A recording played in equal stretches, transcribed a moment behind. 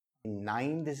In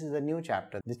 9, this is a new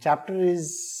chapter. The chapter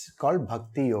is called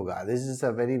Bhakti Yoga. This is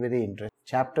a very, very interesting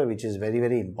chapter which is very,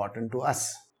 very important to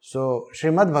us. So,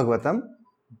 Srimad Bhagavatam,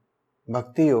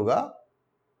 Bhakti Yoga,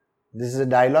 this is a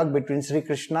dialogue between Sri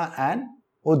Krishna and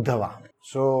Uddhava.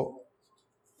 So,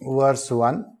 verse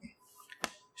 1,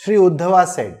 Sri Uddhava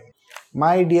said,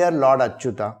 "My dear Lord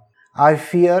Achyuta, I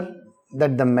fear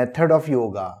that the method of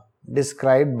yoga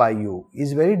described by you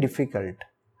is very difficult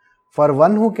for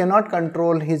one who cannot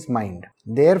control his mind.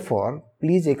 Therefore,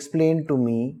 please explain to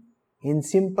me in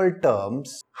simple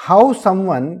terms how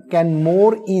someone can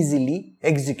more easily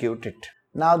execute it."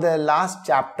 Now, the last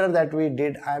chapter that we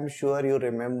did, I am sure you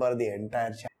remember the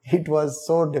entire chapter. It was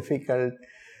so difficult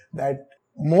that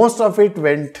most of it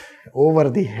went over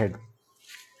the head.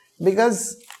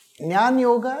 Because Jnana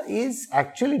Yoga is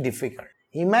actually difficult.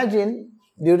 Imagine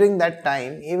during that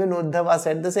time, even Uddhava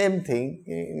said the same thing.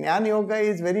 Jnana Yoga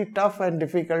is very tough and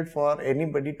difficult for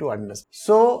anybody to understand.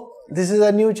 So, this is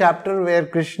a new chapter where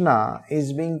Krishna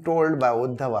is being told by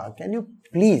Uddhava, can you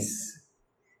please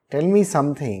tell me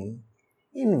something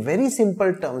in very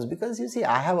simple terms? Because you see,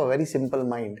 I have a very simple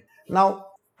mind. Now,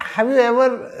 have you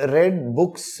ever read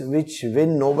books which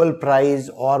win Nobel Prize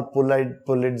or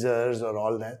Pulitzers or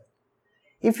all that?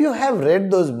 If you have read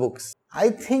those books, I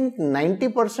think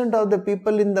 90% of the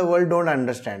people in the world don't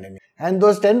understand it. And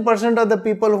those 10% of the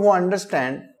people who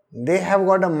understand, they have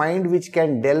got a mind which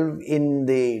can delve in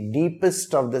the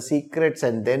deepest of the secrets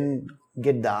and then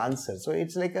get the answer. So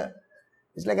it's like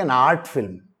an art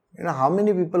film. You know, how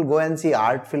many people go and see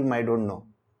art film, I don't know.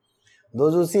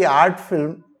 Those who see art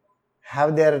film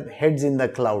have their heads in the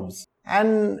clouds.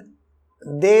 And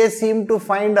they seem to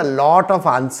find a lot of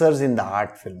answers in the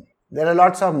art film. There are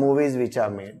lots of movies which are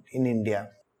made in India.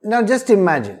 Now just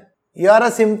imagine, you are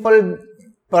a simple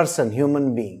person,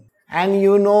 human being, and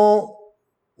you know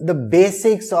the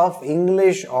basics of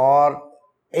English or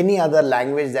any other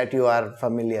language that you are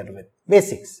familiar with.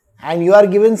 Basics. And you are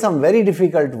given some very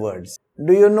difficult words.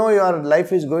 Do you know your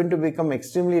life is going to become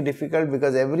extremely difficult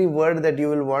because every word that you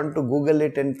will want to Google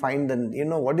it and find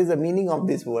what is the meaning of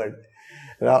this word?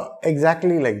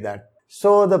 Exactly like that.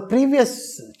 So, the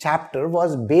previous chapter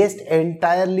was based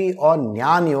entirely on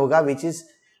Jnana Yoga, which is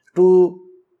to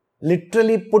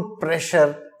literally put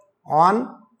pressure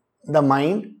on the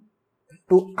mind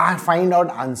to find out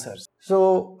answers.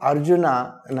 So,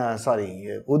 Uddhava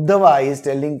is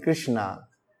telling Krishna,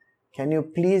 can you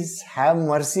please have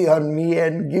mercy on me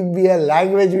and give me a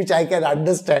language which I can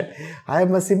understand? I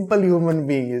am a simple human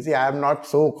being, you see, I am not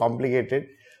so complicated.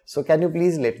 So, can you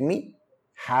please let me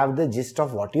have the gist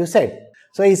of what you said?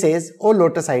 So he says, "O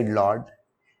lotus-eyed Lord,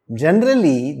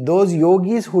 generally those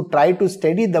yogis who try to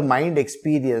steady the mind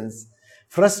experience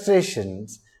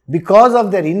frustrations because of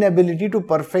their inability to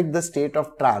perfect the state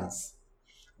of trance.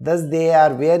 Thus they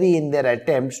are weary in their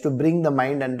attempts to bring the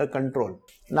mind under control."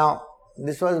 Now,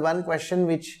 this was one question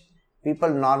which people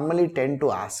normally tend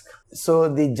to ask. So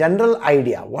the general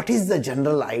idea, what is the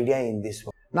general idea in this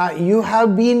one? Now, you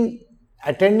have been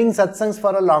attending satsangs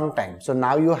for a long time. So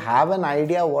now you have an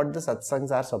idea what the satsangs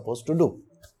are supposed to do,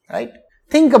 right?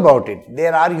 Think about it.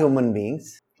 There are human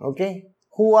beings, okay,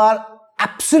 who are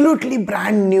absolutely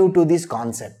brand new to this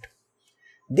concept.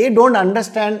 They don't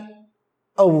understand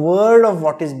a word of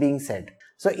what is being said.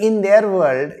 So in their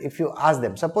world, if you ask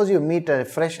them, suppose you meet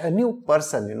a new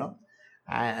person,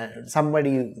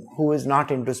 somebody who is not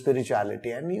into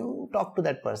spirituality, and you talk to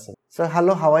that person. So,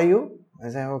 hello, how are you? I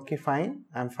say, okay, fine,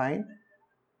 I'm fine.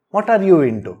 What are you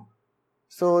into?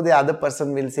 So the other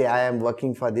person will say, I am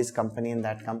working for this company and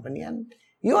that company, and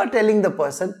you are telling the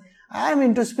person, I am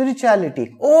into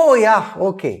spirituality. Oh yeah,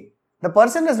 okay. The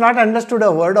person has not understood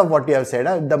a word of what you have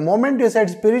said. The moment you said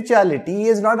spirituality, he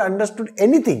has not understood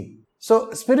anything.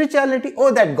 So spirituality,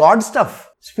 oh, that God stuff.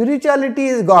 Spirituality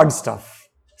is God stuff.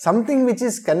 Something which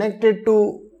is connected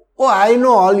to, oh, I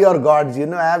know all your gods.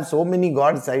 I have so many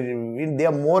gods. They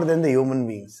are more than the human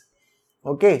beings.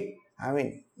 Okay. I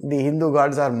mean, the Hindu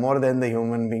gods are more than the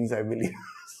human beings, I believe.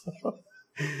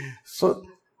 So,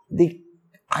 the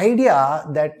idea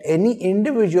that any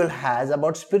individual has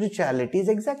about spirituality is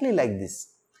exactly like this.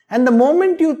 And the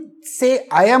moment you say,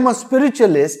 I am a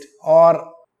spiritualist or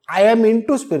I am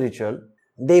into spiritual,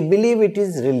 they believe it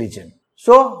is religion.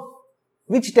 So,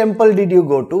 which temple did you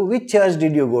go to? Which church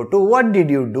did you go to? What did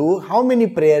you do? How many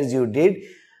prayers you did?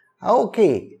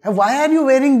 Okay, why are you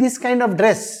wearing this kind of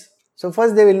dress? So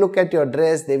first they will look at your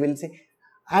dress, they will say,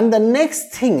 and the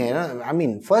next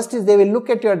thing, first is they will look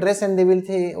at your dress and they will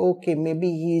say, okay, maybe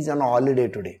he is on a holiday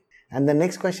today. And the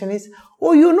next question is,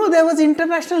 oh, there was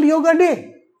International Yoga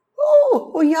Day.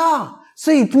 Oh yeah.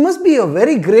 So it must be a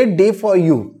very great day for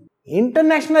you.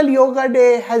 International Yoga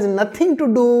Day has nothing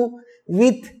to do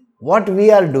with what we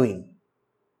are doing.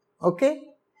 Okay?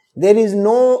 There is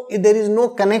no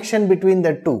connection between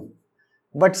the two.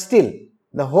 But still,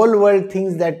 the whole world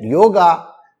thinks that yoga,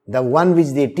 the one which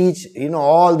they teach,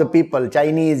 all the people,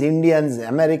 Chinese, Indians,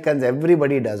 Americans,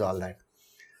 everybody does all that.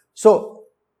 So,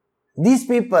 these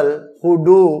people who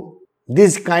do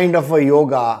this kind of a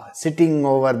yoga, sitting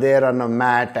over there on a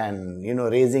mat and,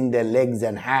 raising their legs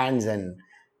and hands and,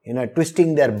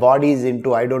 twisting their bodies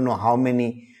into I don't know how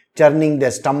many, churning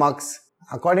their stomachs.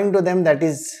 According to them, that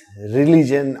is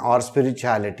religion or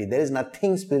spirituality. There is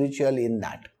nothing spiritual in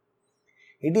that.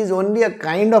 It is only a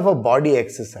kind of a body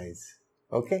exercise.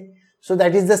 Okay? So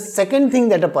that is the second thing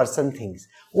that a person thinks.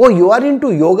 Oh, you are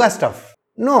into yoga stuff.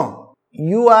 No,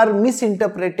 you are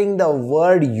misinterpreting the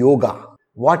word yoga.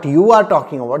 What you are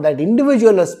talking about, that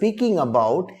individual is speaking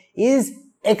about, is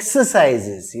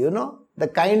exercises, the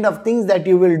kind of things that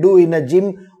you will do in a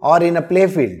gym or in a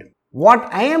playfield.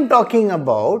 What I am talking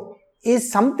about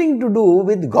is something to do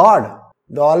with God,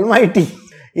 the Almighty.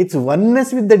 It's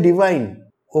oneness with the divine.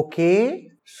 Okay,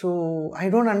 so I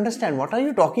don't understand. What are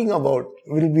you talking about?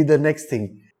 Will be the next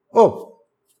thing. Oh,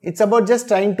 it's about just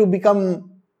trying to become.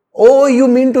 Oh, you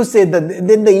mean to say that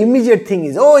then the immediate thing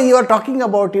is, oh, you are talking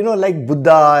about, like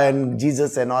Buddha and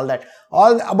Jesus and all that.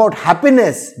 All about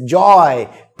happiness, joy,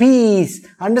 peace,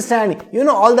 understanding,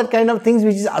 all that kind of things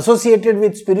which is associated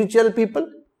with spiritual people.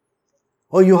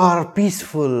 Oh, you are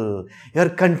peaceful, you are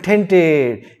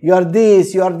contented, you are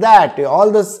this, you are that,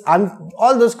 all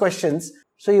those questions.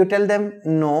 So you tell them,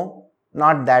 no,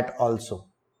 not that also.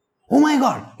 Oh my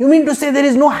God, you mean to say there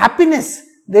is no happiness,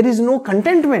 there is no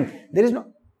contentment, there is no...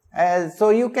 so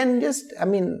you can just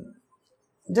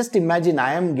imagine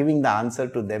I am giving the answer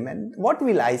to them, and what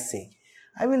will I say?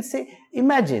 I will say,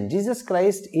 imagine Jesus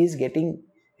Christ is getting,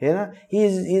 he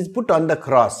is put on the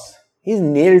cross, he is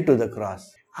nailed to the cross.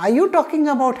 Are you talking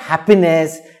about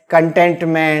happiness,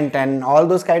 contentment and all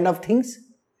those kind of things?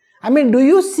 Do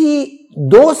you see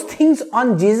those things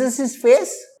on Jesus'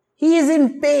 face? He is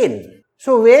in pain.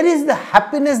 So where is the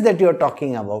happiness that you are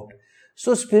talking about?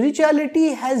 So spirituality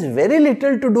has very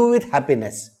little to do with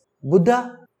happiness.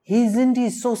 Buddha, isn't he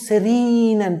so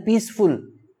serene and peaceful?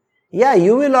 Yeah,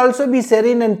 you will also be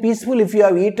serene and peaceful if you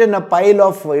have eaten a pile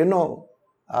of,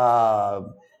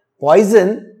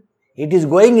 poison. It is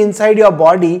going inside your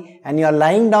body and you are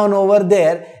lying down over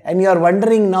there and you are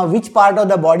wondering now which part of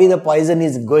the body the poison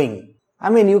is going.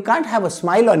 You can't have a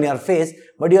smile on your face,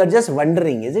 but you are just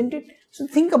wondering, isn't it? So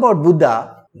think about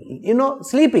Buddha.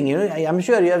 Sleeping, I'm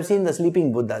sure you have seen the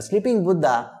sleeping Buddha. Sleeping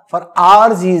Buddha, for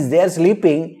hours he is there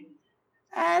sleeping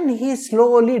and he is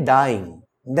slowly dying.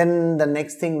 Then the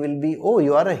next thing will be, oh,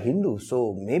 you are a Hindu,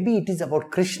 so maybe it is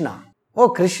about Krishna. Oh,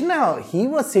 Krishna, he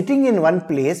was sitting in one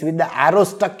place with the arrow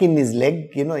stuck in his leg,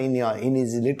 in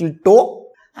his little toe,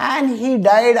 and he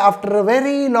died after a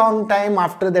very long time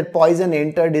after that poison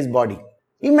entered his body.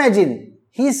 Imagine,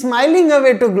 he is smiling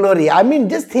away to glory.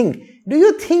 Just think, do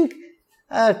you think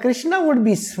Krishna would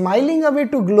be smiling away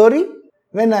to glory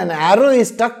when an arrow is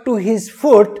stuck to his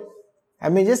foot?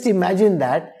 Just imagine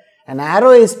that. An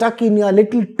arrow is stuck in your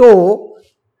little toe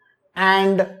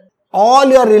and all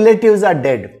your relatives are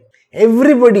dead.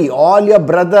 Everybody, all your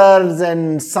brothers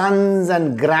and sons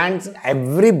and grandsons,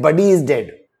 everybody is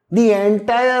dead. The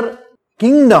entire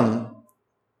kingdom,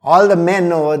 all the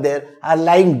men over there are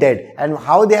lying dead. And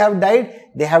how they have died?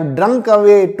 They have drunk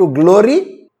away to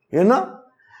glory,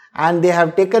 and they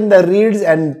have taken the reeds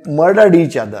and murdered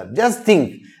each other. Just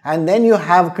think. And then you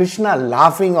have Krishna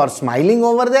laughing or smiling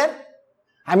over there.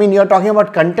 You are talking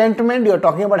about contentment, you are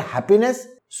talking about happiness.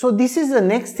 So this is the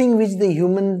next thing which the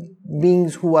human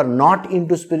beings who are not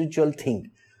into spiritual think.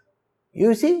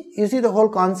 You see the whole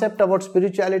concept about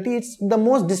spirituality, it's the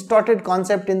most distorted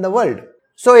concept in the world.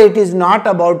 So it is not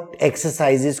about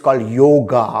exercises called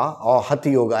yoga or hatha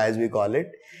yoga as we call it.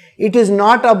 It is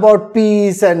not about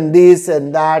peace and this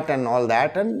and that and all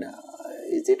that. And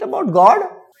is it about God?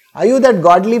 Are you that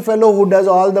godly fellow who does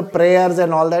all the prayers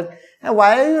and all that? And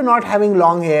why are you not having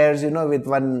long hairs, with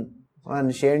one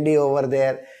shandy over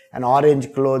there and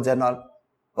orange clothes and all?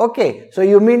 Okay, so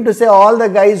you mean to say all the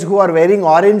guys who are wearing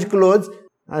orange clothes,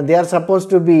 they are supposed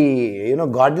to be,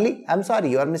 godly? I'm sorry,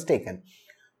 you are mistaken.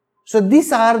 So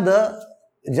these are the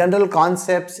general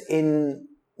concepts in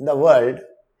the world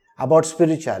about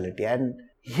spirituality. And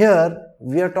here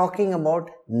we are talking about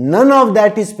none of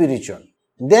that is spiritual.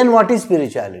 Then what is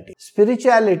spirituality?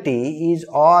 Spirituality is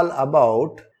all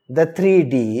about the 3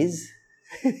 Ds.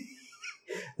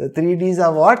 The 3 Ds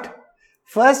are what?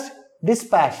 First,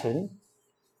 dispassion.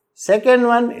 Second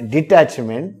one,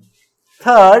 detachment.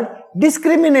 Third,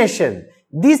 discrimination.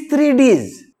 These 3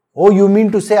 Ds. Oh, you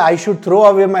mean to say I should throw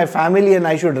away my family and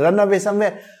I should run away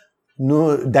somewhere?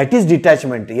 No, that is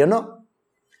detachment, I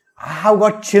have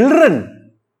got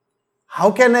children.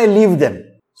 How can I leave them?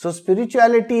 So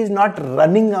spirituality is not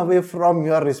running away from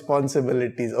your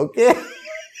responsibilities, okay?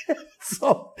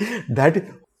 So that,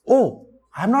 oh,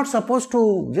 I'm not supposed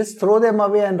to just throw them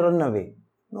away and run away.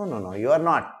 No, you are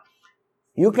not.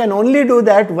 You can only do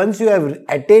that once you have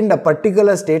attained a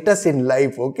particular status in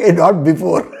life, okay? Not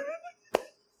before.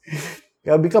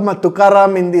 You have become a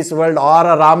Tukaram in this world or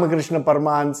a Ramakrishna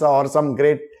Paramahansa or some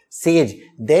great sage.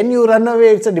 Then you run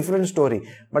away, it's a different story.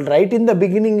 But right in the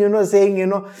beginning,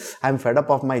 saying, I'm fed up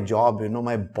of my job,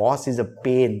 my boss is a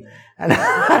pain.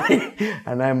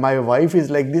 And my wife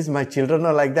is like this, my children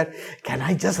are like that. Can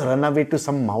I just run away to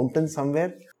some mountain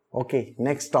somewhere? Okay,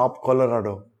 next stop,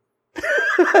 Colorado.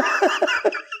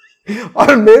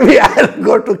 Or maybe I'll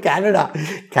go to Canada.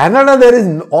 Canada, there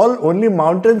is only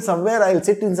mountains somewhere. I'll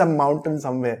sit in some mountain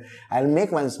somewhere. I'll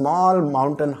make one small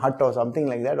mountain hut or something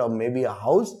like that, or maybe a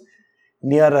house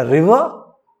near a river.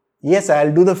 Yes,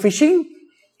 I'll do the fishing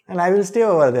and I will stay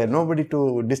over there. Nobody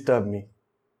to disturb me.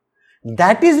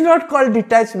 That is not called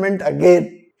detachment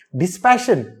again.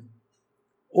 Dispassion.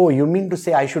 Oh, you mean to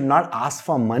say I should not ask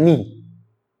for money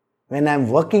when I'm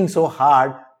working so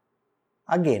hard?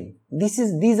 Again,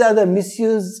 these are the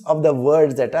misuse of the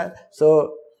words that are.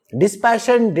 So,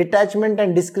 dispassion, detachment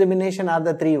and discrimination are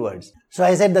the 3 words. So,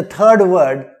 I said the 3rd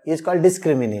word is called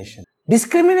discrimination.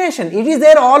 Discrimination, it is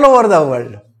there all over the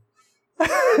world.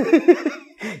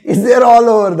 It's there all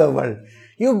over the world.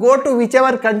 You go to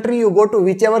whichever country, you go to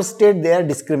whichever state, they are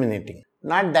discriminating.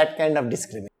 Not that kind of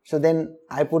discrimination. So, then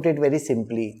I put it very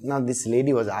simply. Now, this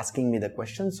lady was asking me the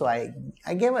question, so I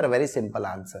gave her a very simple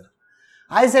answer.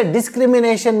 I said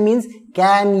discrimination means,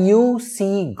 can you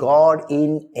see God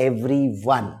in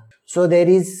everyone? So there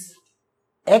is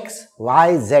X,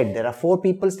 Y, Z. There are 4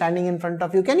 people standing in front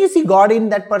of you. Can you see God in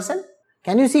that person?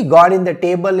 Can you see God in the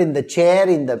table, in the chair,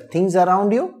 in the things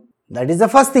around you? That is the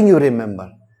first thing you remember.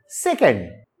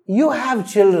 Second, you have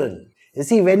children. You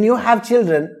see, when you have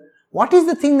children, what is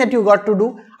the thing that you got to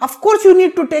do? Of course, you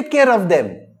need to take care of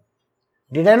them.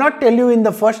 Did I not tell you in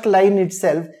the first line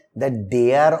itself that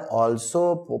they are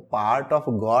also part of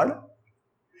God?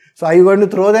 So are you going to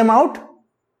throw them out?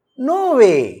 No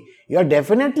way. You are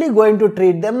definitely going to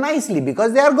treat them nicely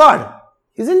because they are God,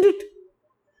 isn't it?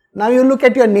 Now you look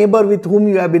at your neighbor with whom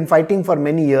you have been fighting for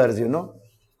many years, You know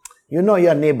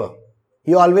your neighbor.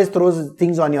 He always throws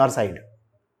things on your side.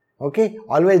 Okay?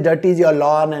 Always dirties your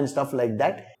lawn and stuff like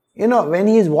that. When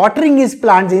he is watering his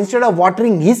plants, instead of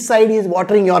watering his side, he is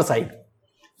watering your side.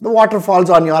 The water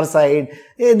falls on your side,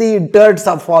 the dirt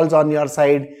falls on your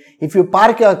side. If you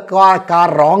park your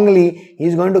car wrongly, he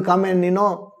is going to come and,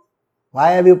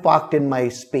 why have you parked in my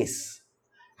space?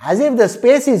 As if the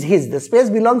space is his. The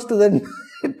space belongs to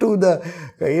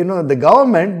the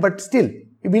government, but still,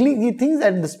 he thinks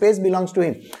that the space belongs to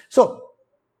him. So,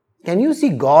 can you see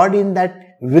God in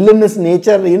that villainous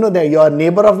nature, your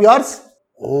neighbor of yours?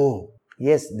 Oh,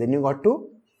 yes, then you got to.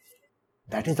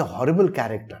 That is a horrible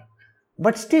character.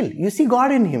 But still, you see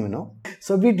God in him,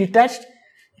 So be detached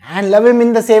and love him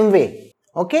in the same way.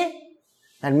 Okay?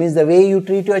 That means the way you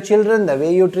treat your children, the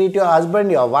way you treat your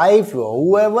husband, your wife, your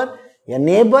whoever, your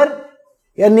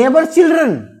neighbor's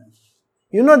children.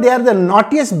 They are the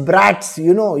naughtiest brats.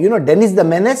 Dennis the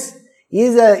Menace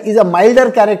is a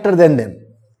milder character than them.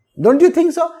 Don't you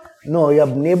think so? No, your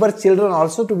neighbor's children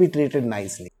also to be treated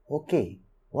nicely. Okay.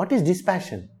 What is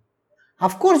dispassion?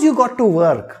 Of course, you got to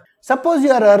work. Suppose you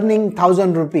are earning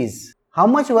 1,000 rupees. How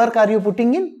much work are you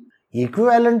putting in?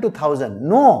 Equivalent to 1,000.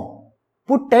 No.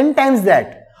 Put 10 times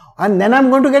that. And then I'm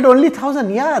going to get only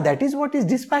 1,000. Yeah, that is what is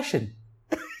dispassion.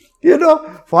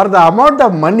 For the amount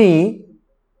of money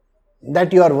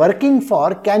that you are working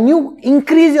for, can you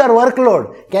increase your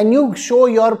workload? Can you show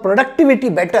your productivity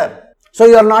better? So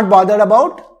you are not bothered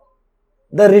about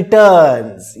the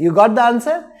returns. You got the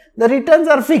answer? The returns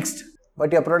are fixed,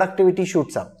 but your productivity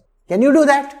shoots up. Can you do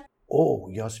that? Oh,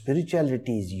 your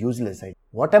spirituality is useless.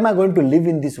 What am I going to live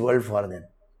in this world for then?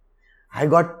 I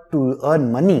got to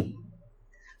earn money.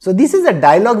 So this is a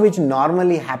dialogue which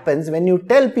normally happens when you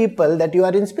tell people that you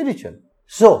are in spiritual.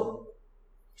 So,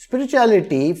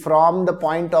 spirituality from the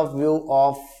point of view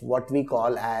of what we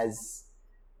call as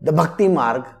the Bhakti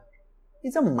Marg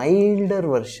is a milder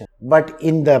version. But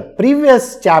in the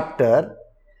previous chapter,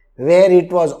 where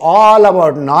it was all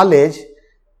about knowledge,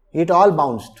 it all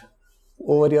bounced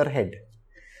over your head.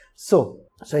 So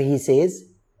he says,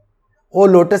 O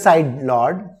lotus-eyed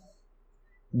Lord,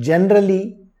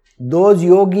 generally those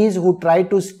yogis who try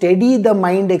to steady the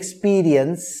mind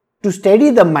experience, to steady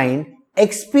the mind,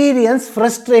 experience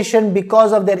frustration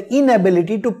because of their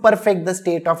inability to perfect the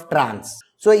state of trance.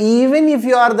 So even if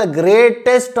you are the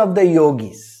greatest of the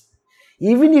yogis,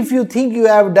 even if you think you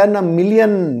have done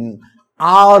 1,000,000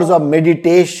 hours of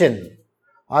meditation,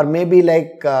 or maybe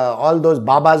like all those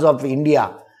Babas of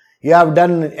India, you have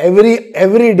done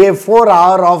every day 4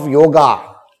 hours of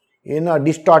yoga,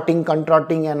 distorting,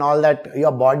 contorting and all that,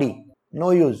 your body,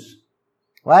 no use.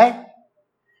 Why?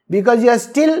 Because you are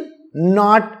still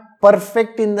not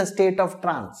perfect in the state of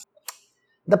trance.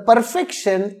 The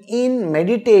perfection in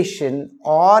meditation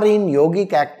or in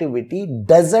yogic activity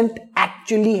doesn't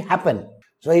actually happen.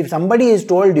 So if somebody has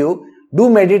told you, do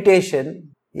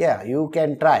meditation, yeah, you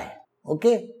can try.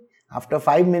 Okay? After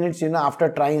 5 minutes, after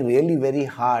trying really very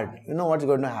hard, what's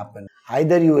going to happen?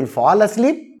 Either you will fall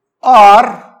asleep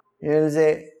or you will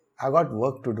say, I got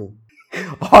work to do.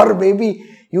 Or maybe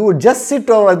you would just sit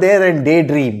over there and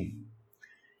daydream.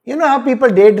 You know how people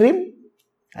daydream?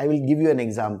 I will give you an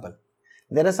example.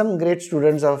 There are some great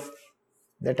students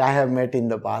that I have met in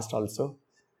the past also.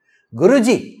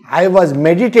 Guruji, I was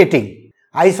meditating.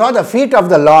 I saw the feet of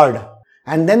the Lord,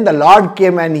 and then the Lord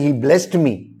came and he blessed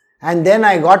me. And then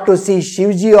I got to see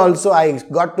Shivji also. I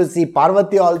got to see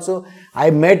Parvati also. I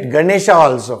met Ganesha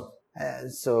also.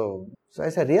 So I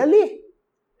said, really?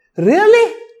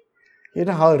 Really?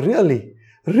 How really?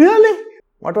 Really?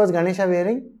 What was Ganesha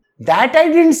wearing? That I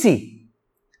didn't see.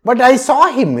 But I saw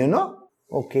him,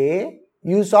 Okay,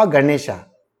 you saw Ganesha.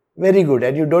 Very good.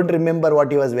 And you don't remember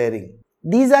what he was wearing.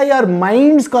 These are your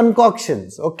mind's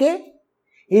concoctions, okay?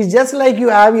 It's just like you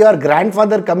have your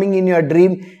grandfather coming in your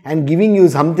dream and giving you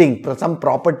something, some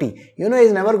property.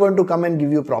 He's never going to come and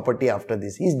give you property after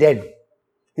this. He's dead.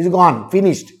 He's gone,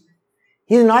 finished.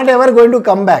 He's not ever going to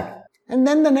come back. And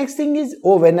then the next thing is,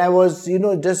 when I was,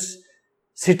 just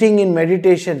sitting in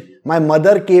meditation, my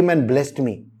mother came and blessed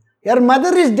me. Your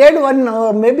mother is dead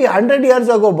maybe 100 years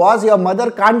ago, boss. Your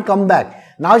mother can't come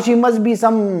back. Now she must be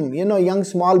some, young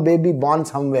small baby born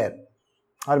somewhere.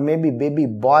 Or maybe baby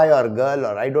boy or girl,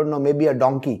 or I don't know, maybe a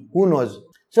donkey. Who knows?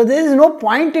 So there is no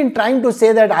point in trying to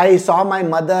say that I saw my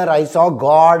mother, I saw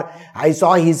God, I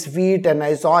saw his feet and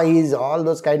I saw his all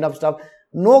those kind of stuff.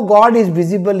 No God is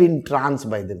visible in trance,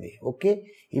 by the way. Okay?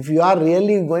 If you are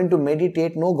really going to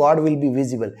meditate, no God will be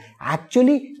visible.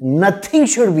 Actually, nothing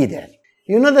should be there.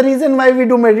 You know the reason why we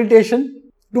do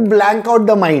meditation? To blank out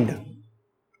the mind.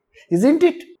 Isn't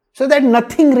it? So that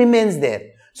nothing remains there.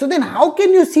 So then how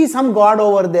can you see some God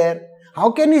over there?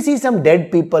 How can you see some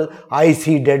dead people? I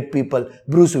see dead people.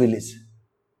 Bruce Willis.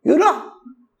 You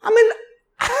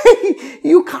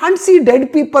can't see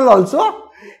dead people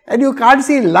also. And you can't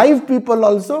see live people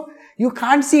also. You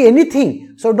can't see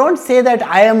anything. So don't say that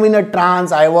I am in a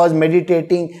trance, I was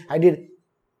meditating, I did.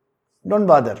 Don't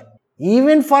bother.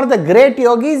 Even for the great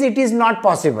yogis, it is not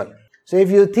possible. So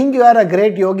if you think you are a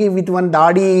great yogi with one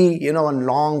dadi, one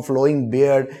long flowing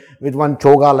beard, with one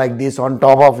choga like this on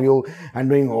top of you and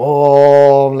doing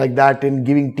like that and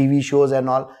giving TV shows and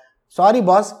all. Sorry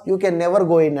boss, you can never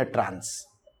go in a trance.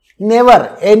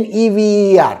 Never.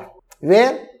 Never.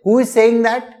 Where? Who is saying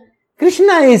that?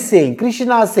 Krishna is saying.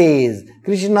 Krishna says.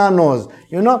 Krishna knows.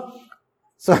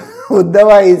 So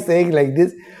Uddhava is saying like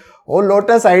this. Oh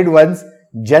lotus-eyed ones,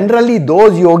 generally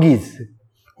those yogis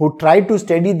who try to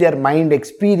steady their mind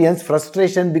experience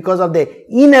frustration because of their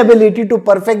inability to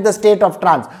perfect the state of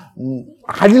trance.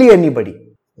 Hardly anybody.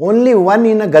 Only one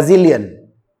in a gazillion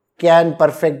can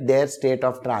perfect their state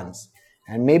of trance.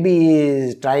 And maybe he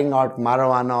is trying out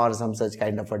marijuana or some such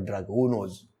kind of a drug. Who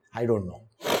knows? I don't know.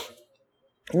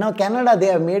 Now Canada, they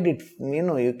have made it,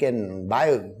 you can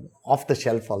buy off the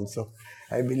shelf also.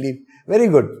 I believe. Very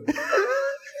good.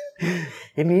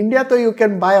 In India, though, you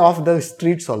can buy off the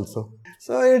streets also.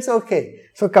 So it's okay.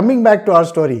 So coming back to our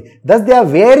story, thus they are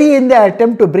wary in their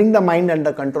attempt to bring the mind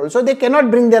under control. So they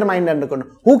cannot bring their mind under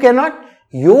control. Who cannot?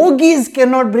 Yogis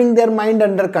cannot bring their mind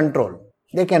under control.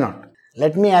 They cannot.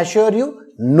 Let me assure you,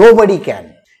 nobody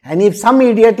can. And if some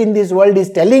idiot in this world is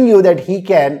telling you that he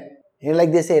can,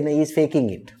 like they say, he is faking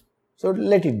it. So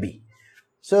let it be.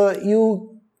 So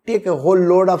you take a whole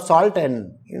load of salt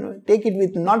and, take it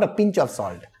with not a pinch of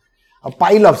salt, a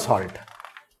pile of salt.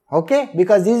 Okay?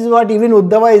 Because this is what even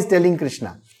Uddhava is telling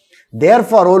Krishna.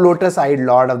 Therefore, O lotus-eyed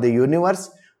Lord of the universe,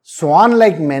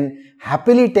 swan-like men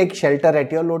happily take shelter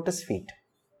at your lotus feet,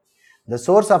 the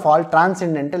source of all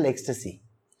transcendental ecstasy.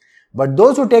 But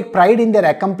those who take pride in their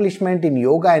accomplishment in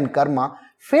yoga and karma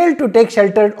fail to take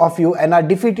shelter of you and are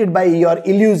defeated by your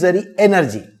illusory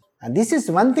energy. And this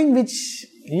is one thing which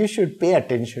you should pay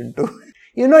attention to.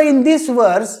 In this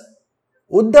verse,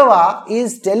 Uddhava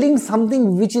is telling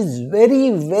something which is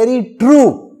very, very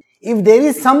true. If there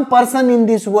is some person in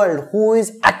this world who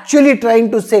is actually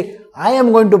trying to say, I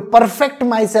am going to perfect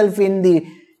myself in the,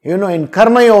 in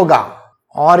Karma Yoga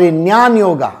or in Jnana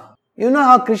Yoga. You know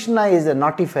how Krishna is a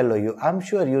naughty fellow. I'm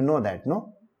sure you know that,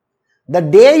 no? The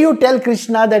day you tell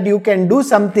Krishna that you can do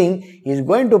something, he is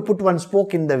going to put one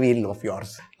spoke in the wheel of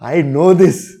yours. I know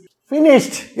this.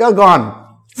 Finished. You're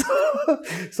gone.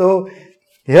 So,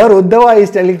 here Uddhava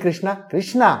is telling Krishna,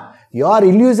 Krishna, your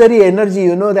illusory energy,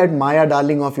 that Maya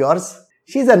darling of yours,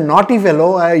 she's a naughty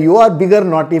fellow. You are bigger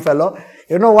naughty fellow.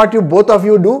 You know what both of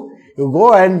you do? You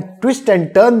go and twist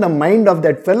and turn the mind of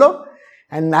that fellow,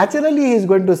 and naturally he is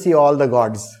going to see all the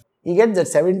gods. He gets that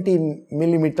 70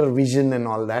 millimeter vision and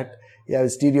all that. You have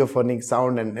stereophonic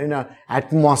sound and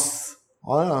Atmos.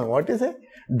 What is it?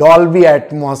 Dolby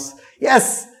Atmos.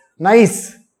 Yes,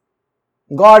 nice.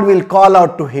 God will call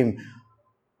out to him,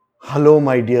 hello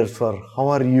my dear sir, how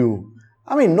are you?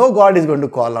 No God is going to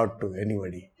call out to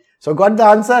anybody. So got the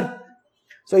answer?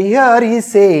 So here he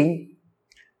is saying,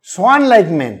 swan-like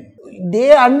men,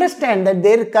 they understand that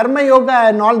their karma yoga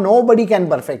and all, nobody can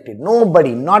perfect it.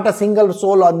 Nobody, not a single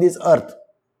soul on this earth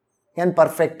can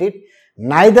perfect it.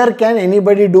 Neither can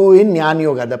anybody do in Jnana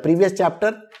Yoga. The previous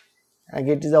chapter,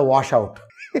 it is a washout.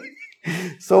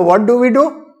 So what do we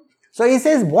do? So he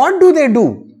says, what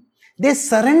do? They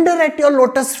surrender at your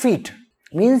lotus feet.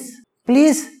 Means,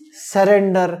 please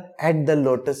surrender at the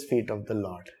lotus feet of the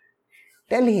Lord.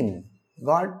 Tell him,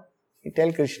 God,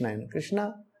 tell Krishna,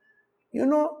 Krishna,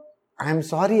 I'm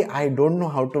sorry, I don't know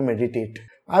how to meditate.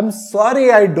 I'm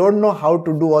sorry, I don't know how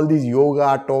to do all this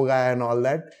yoga, toga and all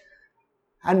that.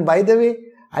 And by the way,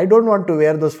 I don't want to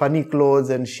wear those funny clothes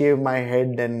and shave my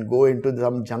head and go into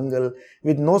some jungle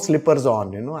with no slippers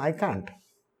on, I can't.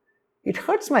 It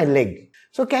hurts my leg.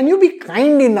 So can you be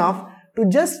kind enough to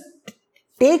just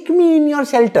take me in your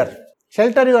shelter?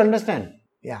 Shelter, you understand?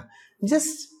 Yeah.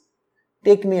 Just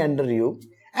take me under you.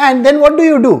 And then what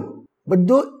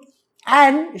do?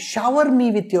 And shower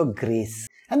me with your grace.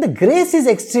 And the grace is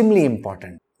extremely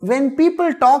important. When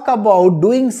people talk about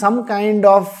doing some kind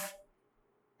of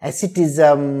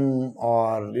asceticism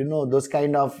or, those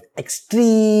kind of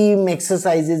extreme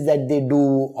exercises that they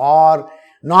do, or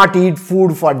not eat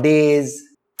food for days,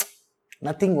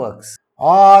 nothing works.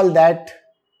 All that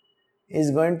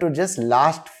is going to just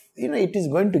last, it is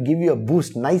going to give you a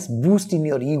boost, nice boost in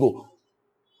your ego.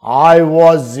 I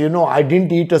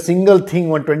didn't eat a single thing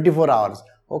for 24 hours.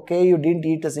 Okay, you didn't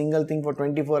eat a single thing for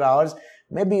 24 hours.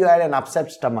 Maybe you had an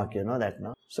upset stomach, that,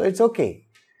 no? So it's okay.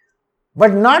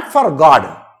 But not for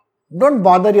God. Don't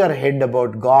bother your head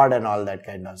about God and all that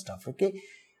kind of stuff, okay?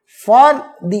 For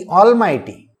the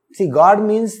Almighty. See, God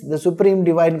means the Supreme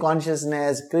Divine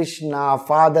Consciousness, Krishna,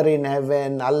 Father in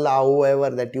Heaven, Allah, whoever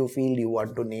that you feel you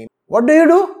want to name. What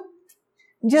do?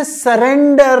 Just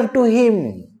surrender to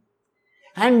Him.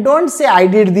 And don't say, I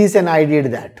did this and I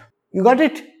did that. You got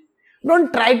it?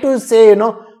 Don't try to say,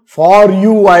 for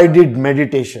you I did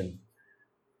meditation.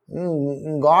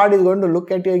 God is going to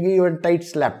look at you and give you a tight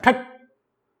slap. Thut!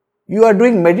 You are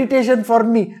doing meditation for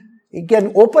me. You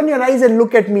can open your eyes and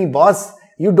look at me, boss.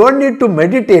 You don't need to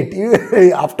meditate.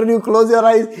 After you close your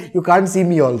eyes, you can't see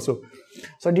me also.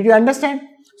 So did you understand?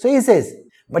 So he says,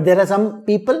 but there are some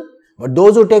people, but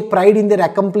those who take pride in their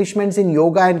accomplishments in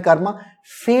yoga and karma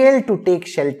fail to take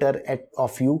shelter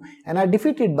of you and are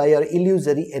defeated by your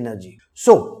illusory energy.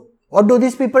 So, what do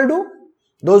these people do?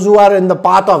 Those who are in the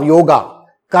path of yoga,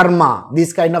 karma,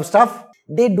 this kind of stuff,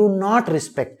 they do not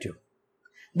respect you.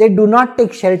 They do not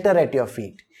take shelter at your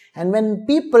feet. And when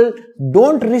people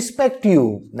don't respect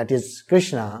you, that is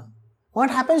Krishna, what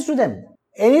happens to them?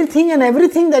 Anything and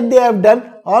everything that they have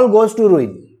done all goes to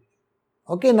ruin.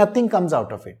 Okay, nothing comes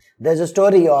out of it. There's a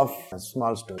story of, a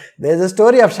small story. There's a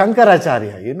story of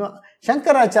Shankaracharya.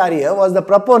 Shankaracharya was the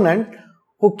proponent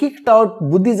who kicked out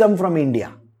Buddhism from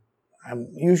India.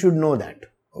 You should know that.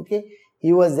 Okay,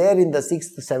 he was there in the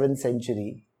 6th, 7th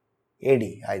century AD.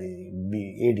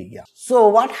 Yeah. So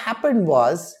what happened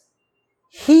was,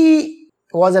 he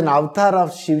was an avatar of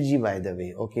Shivji, by the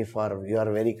way. Okay, for you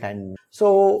are very kind.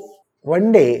 So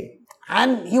one day,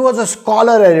 and he was a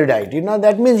scholar erudite,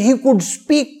 that means he could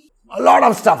speak a lot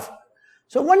of stuff.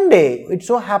 So one day, it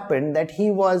so happened that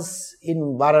he was in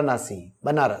Varanasi,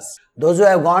 Banaras. Those who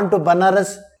have gone to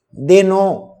Banaras, they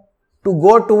know to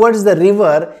go towards the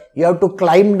river, you have to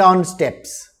climb down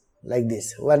steps like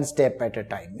this, one step at a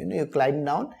time. You climb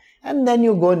down and then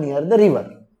you go near the river.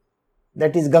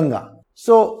 That is Ganga.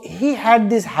 So he had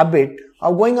this habit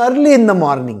of going early in the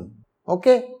morning.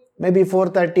 Okay. Maybe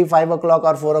 4:30, 5 o'clock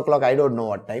or 4 o'clock, I don't know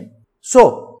what time.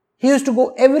 So, he used to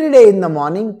go every day in the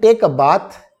morning, take a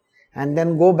bath and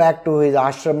then go back to his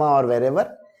ashrama or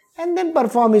wherever and then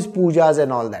perform his pujas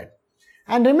and all that.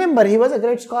 And remember, he was a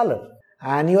great scholar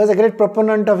and he was a great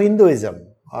proponent of Hinduism,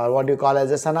 or what you call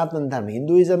as a Sanatan Dharma.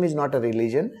 Hinduism is not a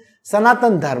religion.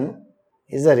 Sanatan Dharma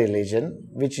is a religion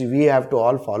which we have to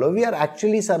all follow. We are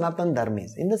actually Sanatan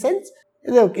Dharmis. In the sense,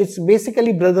 it's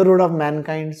basically brotherhood of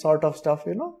mankind sort of stuff,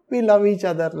 We love each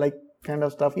other like kind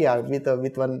of stuff. Yeah,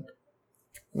 with one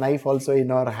knife also in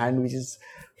our hand which is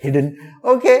hidden.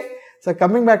 Okay, so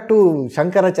coming back to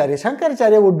Shankaracharya.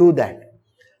 Shankaracharya would do that.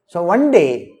 So one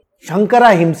day,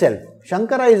 Shankara himself,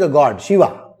 Shankara is a god,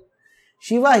 Shiva.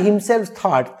 Shiva himself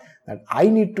thought that I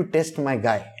need to test my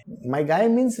guy. My guy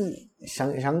means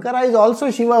Shankara is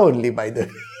also Shiva only, by the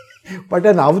way, but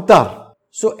an avatar.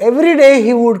 So every day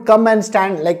he would come and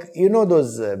stand, like,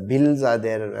 those bills are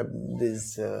there,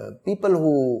 these people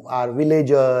who are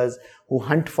villagers, who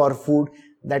hunt for food,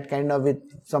 that kind of with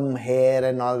some hair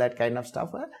and all that kind of stuff.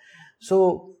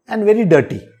 So, and very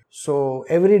dirty. So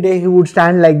every day he would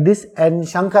stand like this, and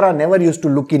Shankara never used to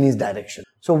look in his direction.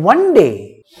 So one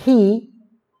day he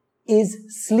is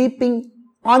sleeping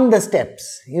on the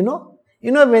steps,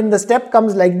 when the step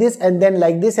comes like this and then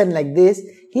like this and like this,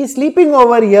 he's sleeping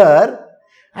over here,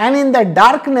 and in the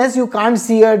darkness you can't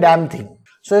see a damn thing.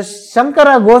 So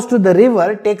Shankara goes to the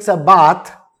river, takes a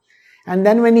bath, and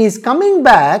then when he is coming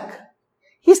back,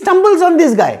 he stumbles on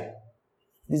this guy.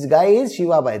 This guy is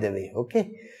Shiva, by the way,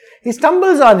 okay? He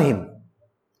stumbles on him,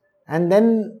 and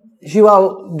then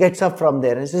Shiva gets up from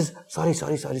there and says, sorry.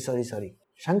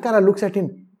 Shankara looks at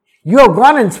him. You have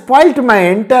gone and spoilt my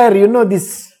entire,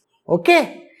 this,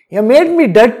 okay? You made me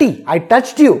dirty. I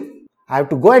touched you. I have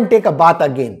to go and take a bath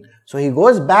again. So he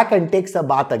goes back and takes a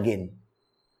bath again.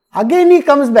 Again he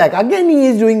comes back. Again he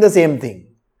is doing the same thing.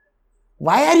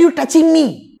 Why are you touching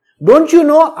me? Don't you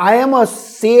know I am a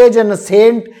sage and a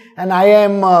saint and I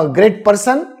am a great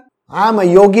person? I am a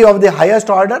yogi of the highest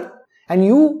order. And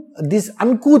you, this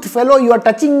uncouth fellow, you are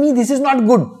touching me. This is not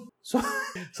good.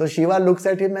 So Shiva looks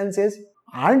at him and says,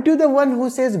 aren't you the one who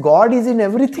says God is in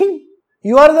everything?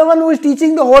 You are the one who is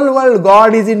teaching the whole world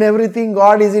God is in everything,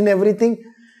 God is in everything.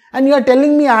 And you are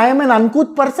telling me I am an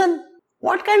uncouth person?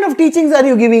 What kind of teachings are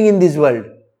you giving in this world?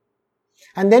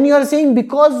 And then you are saying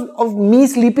because of me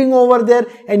sleeping over there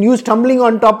and you stumbling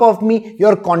on top of me, you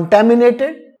are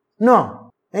contaminated?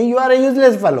 No. And you are a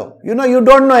useless fellow. You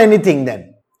don't know anything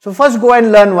then. So first go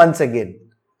and learn once again.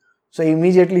 So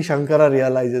immediately Shankara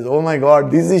realizes, oh my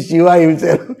God, this is Shiva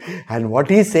himself. And what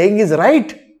he is saying is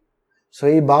right. So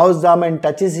he bows down and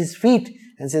touches his feet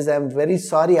and says, I am very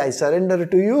sorry, I surrender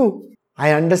to you.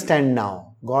 I understand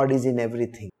now. God is in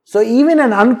everything. So even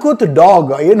an uncouth dog,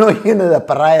 the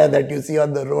pariah that you see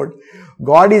on the road,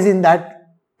 God is in that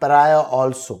pariah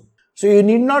also. So you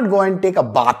need not go and take a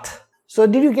bath. So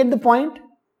did you get the point?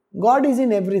 God is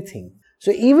in everything.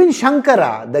 So even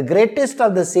Shankara, the greatest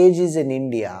of the sages in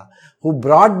India, who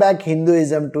brought back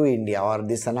Hinduism to India or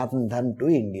the Sanatan Dharma to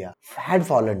India, had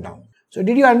fallen down. So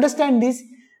did you understand this?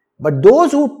 But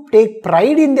those who take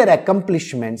pride in their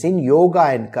accomplishments in yoga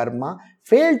and karma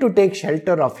fail to take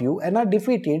shelter of you and are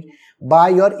defeated by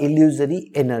your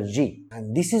illusory energy.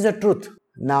 And this is a truth.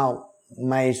 Now,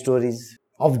 my stories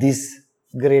of these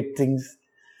great things.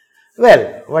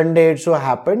 Well, one day it so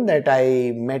happened that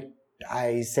I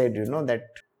said, that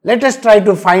let us try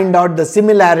to find out the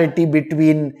similarity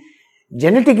between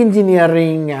genetic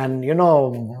engineering and,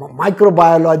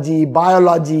 microbiology,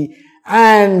 biology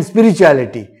and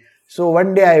spirituality. So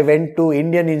one day I went to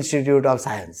Indian Institute of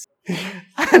Science.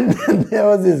 And then there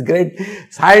was this great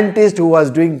scientist who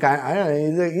was doing,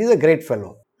 he's a great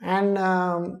fellow. And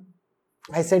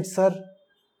I said, sir,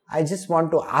 I just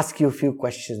want to ask you a few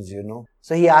questions,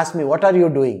 So he asked me, what are you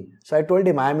doing? So I told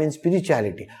him, I am in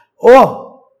spirituality.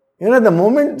 Oh, the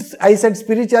moment I said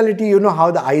spirituality,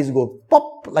 how the eyes go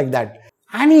pop like that.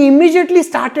 And he immediately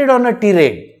started on a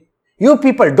tirade. You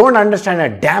people don't understand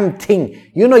a damn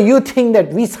thing. You think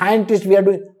that we scientists, we are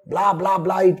doing blah, blah,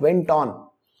 blah. It went on.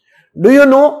 Do you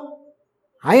know?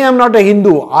 I am not a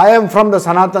Hindu. I am from the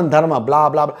Sanatan Dharma, blah,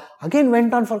 blah, blah. Again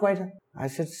went on for quite a time. I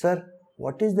said, sir,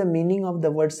 what is the meaning of the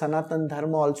word Sanatan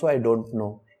Dharma also? I don't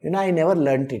know. I never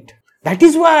learnt it. That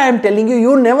is why I am telling you,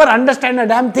 you never understand a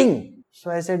damn thing.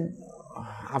 So I said,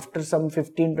 after some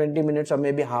 15-20 minutes or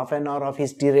maybe half an hour of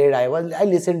his tirade, I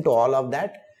listened to all of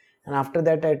that. And after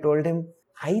that I told him,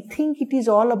 I think it is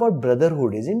all about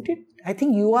brotherhood, isn't it? I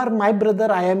think you are my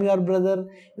brother, I am your brother.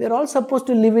 We are all supposed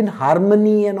to live in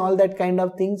harmony and all that kind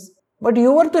of things. But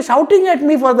you were shouting at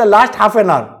me for the last half an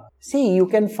hour. See, you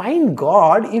can find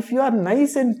God if you are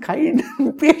nice and kind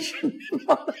and patient and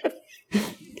all that.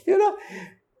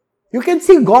 You can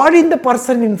see God in the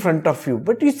person in front of you.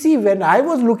 But you see, when I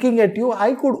was looking at you,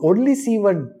 I could only see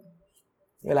one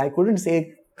Well, I couldn't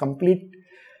say complete.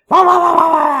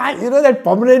 That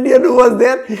Pomeranian who was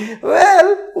there.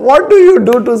 Well, what do you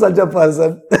do to such a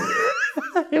person?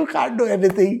 You can't do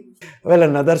anything. Well,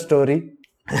 another story.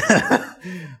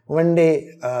 One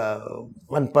day,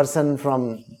 one person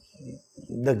from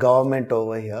the government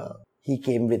over here, he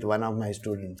came with one of my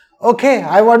students. Okay,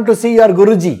 I want to see your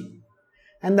Guruji.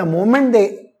 And the moment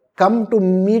they come to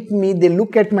meet me, they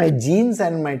look at my jeans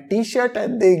and my t-shirt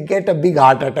and they get a big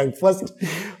heart attack. First,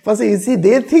 you see,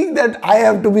 they think that I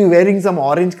have to be wearing some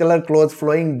orange color clothes,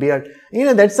 flowing beard.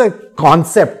 That's a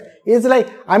concept. It's like,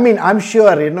 I'm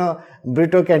sure,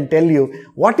 Brito can tell you,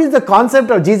 what is the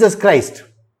concept of Jesus Christ?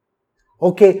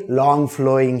 Okay, long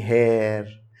flowing hair,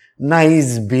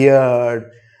 nice beard,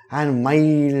 and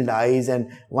mild eyes,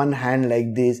 and one hand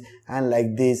like this and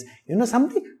like this.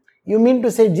 Something? You mean to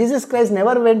say Jesus Christ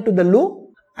never went to the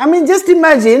loo? Just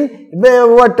imagine,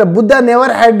 what, Buddha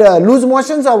never had loose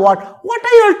motions or what? What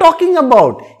are you all talking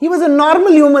about? He was a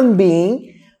normal human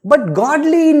being, but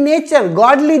godly in nature.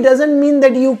 Godly doesn't mean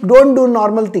that you don't do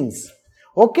normal things.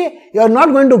 Okay? You are not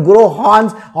going to grow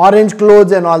horns, orange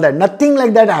clothes and all that. Nothing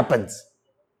like that happens.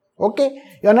 Okay?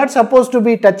 You are not supposed to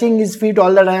be touching his feet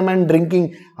all the time and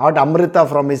drinking out amrita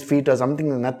from his feet or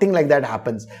something. Nothing like that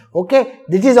happens. Okay?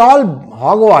 This is all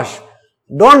hogwash.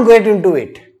 Don't get into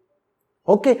it.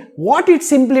 Okay? What it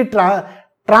simply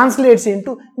translates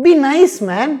into, be nice,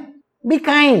 man. Be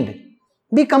kind.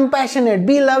 Be compassionate.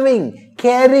 Be loving.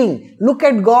 Caring. Look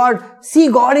at God. See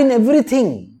God in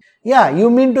everything. Yeah, you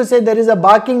mean to say there is a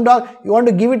barking dog, you want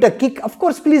to give it a kick? Of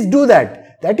course, please do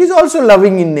that. That is also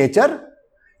loving in nature.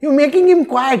 You're making him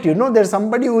quiet, there's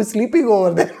somebody who is sleeping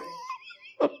over there.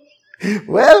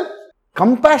 Well,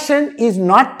 compassion is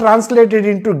not translated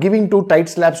into giving 2 tight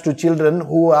slaps to children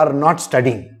who are not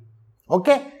studying.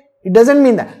 Okay? It doesn't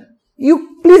mean that.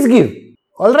 You please give.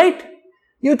 Alright?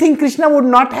 You think Krishna would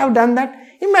not have done that?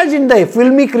 Imagine the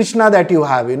filmy Krishna that you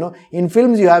have, In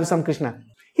films you have some Krishna.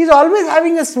 He's always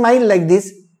having a smile like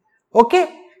this.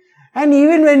 Okay? And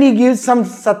even when he gives some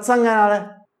satsang and all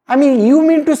that, you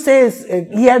mean to say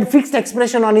he had fixed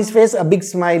expression on his face, a big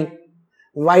smile,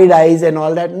 wide eyes and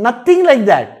all that? Nothing like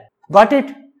that. Got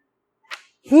it?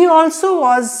 He also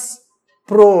was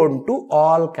prone to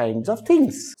all kinds of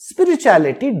things.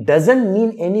 Spirituality doesn't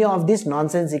mean any of this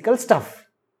nonsensical stuff.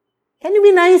 Can you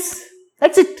be nice?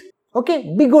 That's it.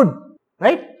 Okay? Be good.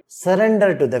 Right?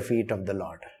 Surrender to the feet of the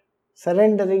Lord.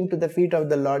 Surrendering to the feet of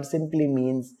the Lord simply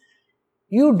means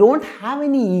you don't have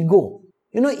any ego.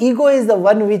 Ego is the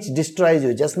one which destroys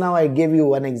you. Just now I gave you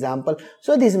one example.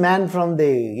 So this man from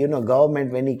the,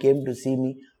 government, when he came to see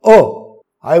me, oh,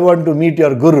 I want to meet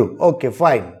your guru. Okay,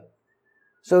 fine.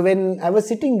 So when I was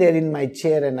sitting there in my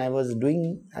chair and I was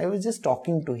just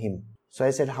talking to him. So I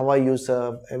said, how are you,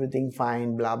 sir? Everything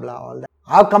fine, blah, blah, all that.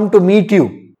 I've come to meet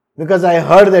you because I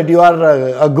heard that you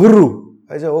are a guru.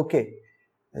 I said, okay.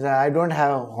 I said, I don't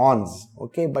have horns.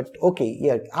 Okay, but okay,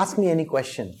 yeah, ask me any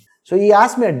question. So he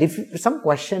asked me some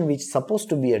question which is supposed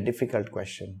to be a difficult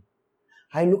question.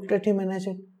 I looked at him and I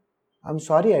said, I'm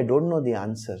sorry, I don't know the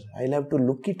answer. I'll have to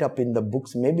look it up in the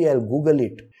books. Maybe I'll Google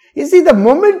it. You see, the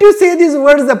moment you say these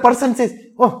words, the person says,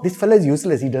 oh, this fellow is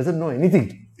useless. He doesn't know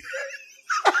anything.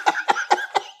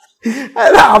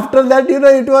 And after that,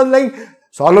 it was like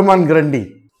Solomon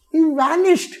Grundy. He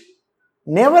vanished.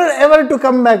 Never ever to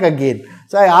come back again.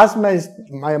 So I asked my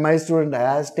student, I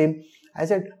asked him, I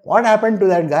said, what happened to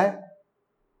that guy?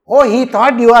 Oh, he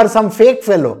thought you are some fake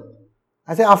fellow.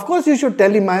 I said, of course you should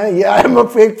tell him, I am a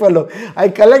fake fellow.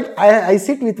 I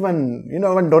sit with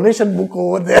one donation book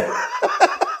over there.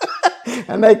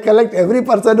 And I collect every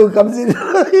person who comes in,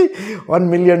 $1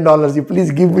 million, you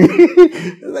please give me.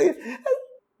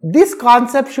 This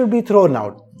concept should be thrown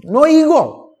out. No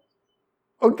ego.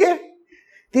 Okay?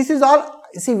 This is all,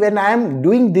 see, when I am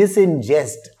doing this in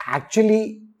jest,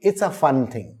 actually it's a fun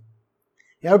thing.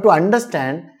 You have to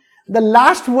understand, the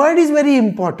last word is very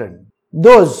important.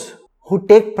 Those who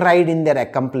take pride in their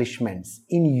accomplishments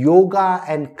in yoga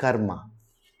and karma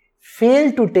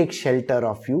fail to take shelter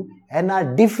of you and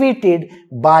are defeated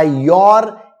by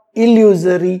your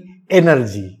illusory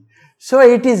energy. So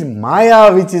it is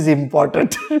Maya which is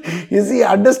important. You see,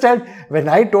 understand, when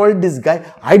I told this guy,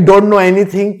 I don't know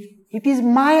anything, it is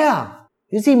Maya.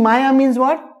 You see, Maya means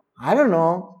what? I don't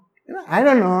know. I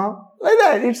don't know. Like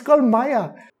that, it's called Maya.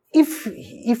 If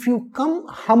you come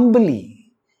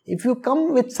humbly, if you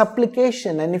come with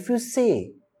supplication and if you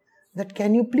say that,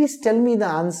 can you please tell me the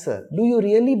answer? Do you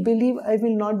really believe I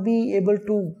will not be able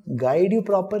to guide you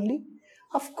properly?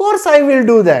 Of course I will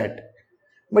do that.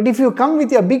 But if you come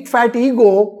with your big fat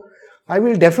ego, I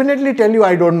will definitely tell you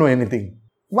I don't know anything.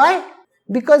 Why?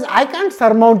 Because I can't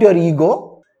surmount your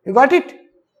ego. You got it?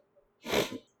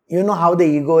 You know how the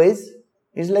ego is?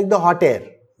 It's like the hot air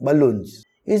balloons.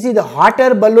 You see, the hot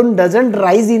air balloon doesn't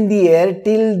rise in the air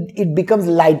till it becomes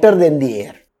lighter than the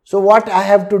air. So what I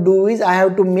have to do is I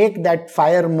have to make that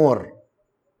fire more.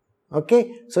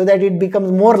 Okay? So that it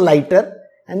becomes more lighter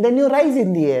and then you rise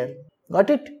in the air. Got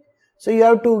it? So you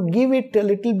have to give it a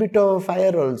little bit of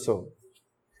fire also.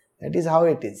 That is how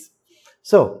it is.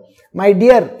 So, my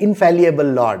dear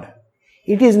infallible Lord,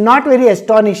 it is not very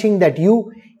astonishing that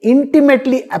you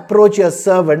intimately approach your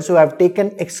servants who have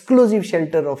taken exclusive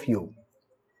shelter of you.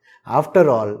 After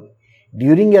all,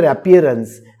 during your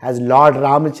appearance as Lord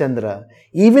Ramachandra,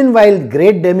 even while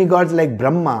great demigods like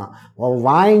Brahma were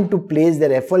vying to place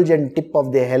their effulgent tip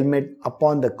of their helmet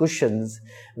upon the cushions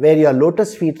where your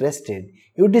lotus feet rested,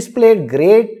 you displayed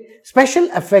great special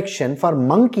affection for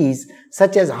monkeys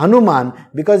such as Hanuman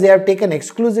because they have taken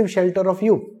exclusive shelter of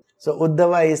you. So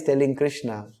Uddhava is telling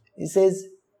Krishna, he says,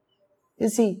 you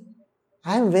see,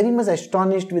 I am very much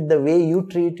astonished with the way you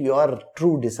treat your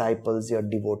true disciples, your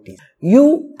devotees.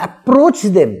 You approach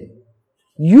them.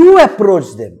 You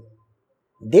approach them.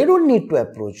 They don't need to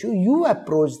approach you. You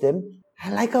approach them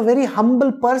like a very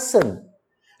humble person.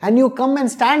 And you come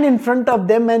and stand in front of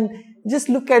them and just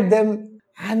look at them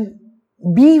and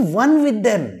be one with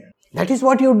them. That is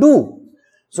what you do.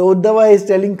 So Uddhava is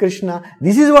telling Krishna,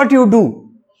 this is what you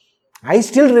do. I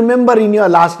still remember in your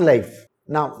last life.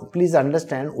 Now, please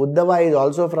understand, Uddhava is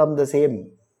also from the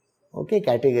same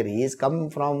category. He is come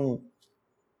from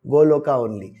Goloka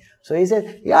only. So he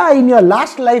says, yeah, in your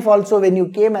last life also when you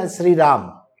came as Sri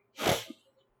Ram,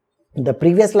 the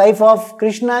previous life of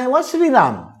Krishna was Sri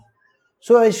Ram.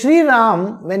 So Sri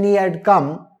Ram, when he had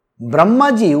come,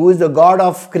 Brahmaji, who is the god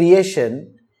of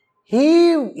creation,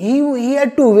 he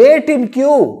had to wait in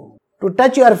queue to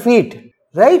touch your feet,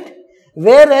 right?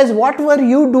 Whereas what were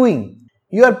you doing?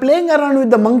 You are playing around with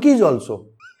the monkeys also.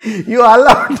 You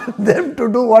allowed them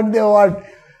to do what they want.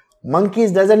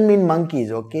 Monkeys doesn't mean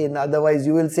monkeys, okay? Otherwise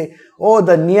you will say, oh,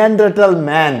 the Neanderthal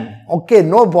man. Okay,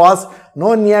 no boss,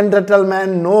 no Neanderthal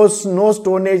man, no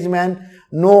Stone Age man,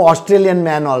 no Australian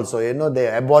man also,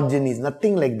 the Aborigines,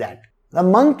 nothing like that. The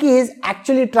monkeys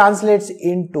actually translates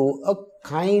into a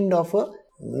kind of a,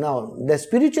 now the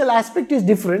spiritual aspect is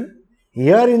different.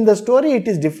 Here in the story it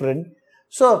is different.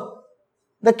 So,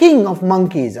 the king of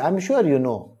monkeys, I'm sure you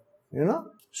know.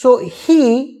 So,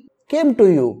 he came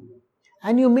to you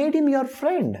and you made him your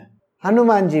friend.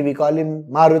 Hanumanji, we call him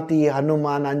Maruti,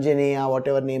 Hanuman, Anjaneya,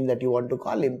 whatever name that you want to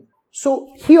call him. So,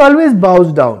 he always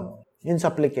bows down in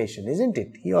supplication, isn't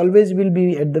it? He always will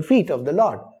be at the feet of the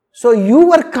Lord. So, you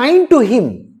were kind to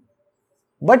him,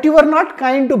 but you were not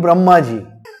kind to Brahmaji.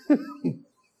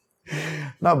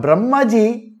 Now,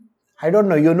 Brahmaji, I don't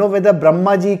know, you know whether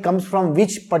Brahmaji comes from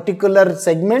which particular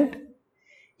segment?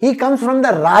 He comes from the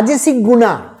Rajasic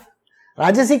Guna.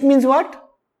 Rajasic means what?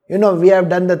 We have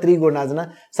done the 3 gunas,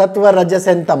 na? Sattva, Rajas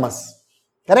and Tamas.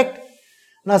 Correct?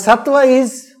 Now, Sattva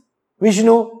is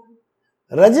Vishnu,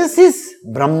 Rajas is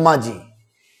Brahmaji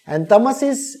and Tamas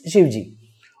is Shivji.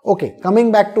 Okay,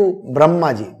 coming back to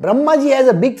Brahmaji. Brahmaji has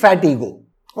a big fat ego.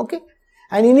 Okay?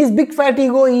 And in his big fat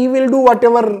ego, he will do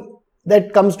whatever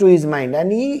that comes to his mind.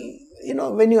 And he,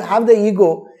 when you have the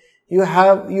ego, you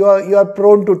are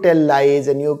prone to tell lies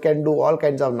and you can do all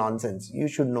kinds of nonsense. You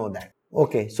should know that.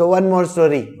 Okay, so one more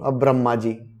story of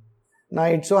Brahmaji. Now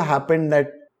it so happened that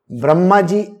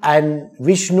Brahmaji and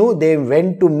Vishnu, they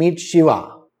went to meet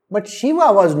Shiva. But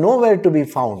Shiva was nowhere to be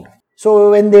found.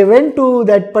 So when they went to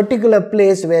that particular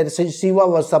place where Shiva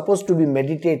was supposed to be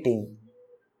meditating,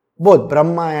 both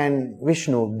Brahma and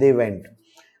Vishnu, they went.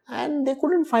 And they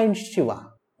couldn't find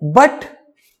Shiva. But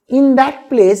in that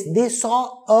place, they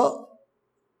saw a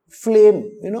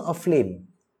flame, a flame.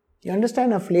 You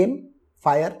understand a flame?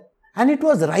 Fire. And it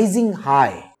was rising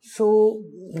high. So,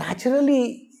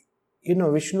 naturally,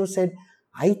 Vishnu said,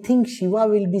 I think Shiva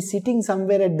will be sitting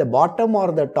somewhere at the bottom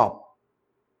or the top.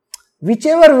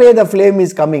 Whichever way the flame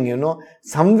is coming,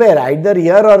 somewhere, either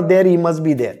here or there, he must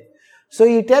be there. So,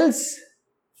 he tells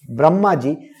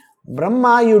Brahmaji,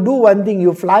 Brahma, you do one thing,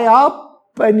 you fly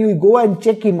up and you go and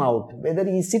check him out, whether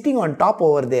he is sitting on top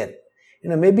over there.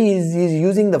 Maybe he is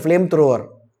using the flamethrower,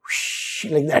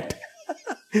 like that,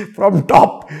 from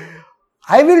top.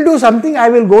 I will do something, I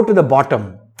will go to the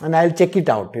bottom and I will check it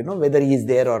out, whether he is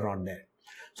there or not there.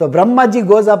 So, Brahmaji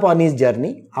goes up on his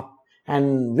journey, up,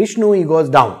 and Vishnu, he goes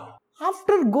down.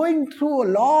 After going through a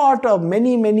lot of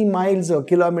many miles or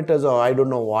kilometers or I don't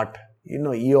know what,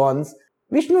 eons,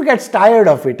 Vishnu gets tired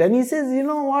of it and he says,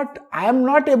 what, I am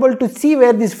not able to see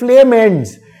where this flame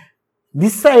ends.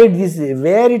 This side,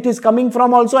 where it is coming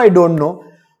from also I don't know.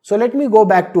 So let me go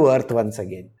back to earth once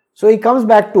again. So he comes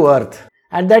back to earth.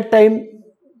 At that time,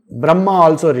 Brahma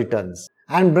also returns.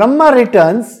 And Brahma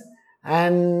returns,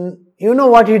 and you know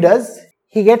what he does?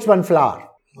 He gets one flower.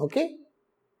 Okay?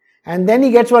 And then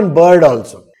he gets one bird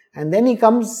also. And then he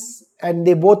comes and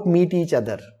they both meet each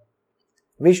other.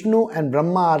 Vishnu and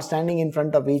Brahma are standing in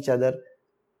front of each other.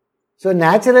 So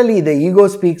naturally the ego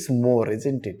speaks more,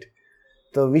 isn't it?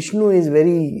 So Vishnu is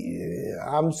very,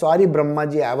 I'm sorry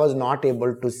Brahmaji, I was not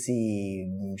able to see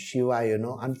Shiva,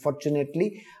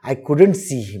 Unfortunately, I couldn't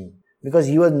see him because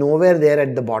he was nowhere there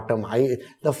at the bottom.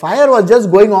 The fire was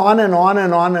just going on and on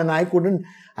and on, and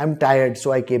I'm tired,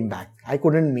 so I came back. I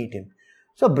couldn't meet him.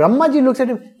 So Brahmaji looks at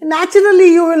him.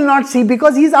 Naturally you will not see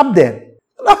because he's up there.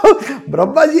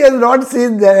 Brahmaji has not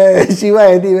seen Shiva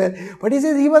anywhere. But he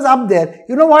says he was up there.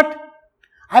 You know what?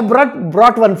 I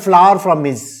brought one flower from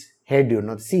his head,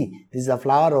 See, this is a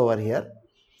flower over here.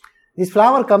 This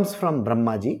flower comes from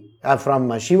Brahmaji,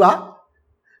 from Shiva.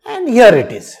 And here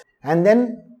it is. And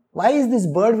then, why is this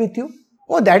bird with you?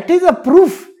 Oh, that is a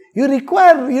proof. You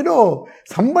require,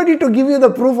 somebody to give you the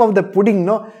proof of the pudding,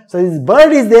 no? So this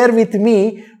bird is there with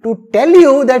me to tell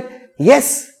you that,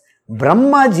 yes,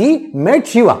 Brahmaji met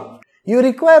Shiva. You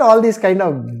require all these kind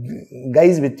of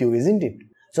guys with you, isn't it?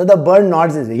 So the bird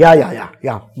nods and says,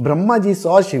 yeah. Brahmaji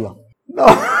saw Shiva.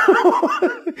 No.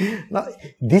 No,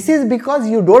 this is because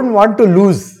you don't want to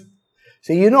lose.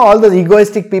 So all those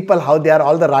egoistic people, how they are,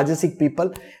 all the Rajasic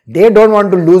people, they don't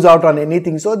want to lose out on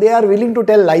anything. So they are willing to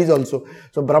tell lies also.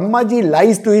 So Brahmaji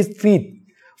lies to his feet.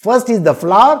 First is the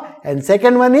flower and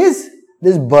second one is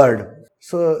this bird.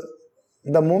 So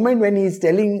the moment when he is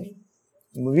telling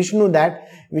Vishnu that,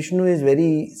 Vishnu is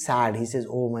very sad. He says,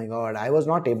 oh my God, I was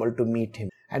not able to meet him.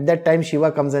 At that time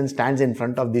Shiva comes and stands in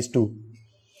front of these two.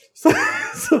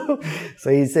 So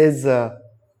he says,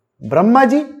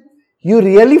 Brahmaji, you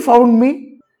really found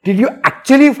me? Did you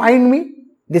actually find me?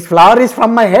 This flower is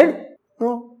from my head?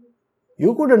 No,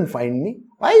 you couldn't find me.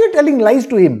 Why are you telling lies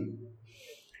to him?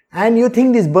 And you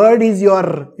think this bird is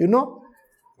your,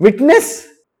 witness?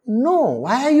 No,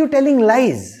 why are you telling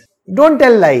lies? Don't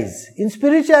tell lies. In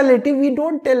spirituality, we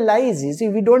don't tell lies. You see,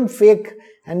 we don't fake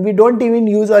and we don't even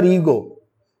use our ego.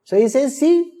 So he says,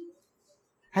 see,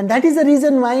 and that is the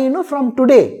reason why, from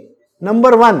today,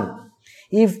 number one,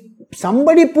 if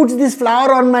somebody puts this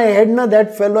flower on my head,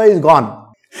 that fellow is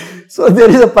gone. So there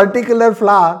is a particular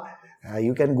flower,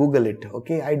 you can Google it,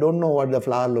 okay? I don't know what the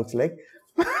flower looks like.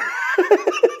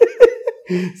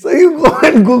 So you go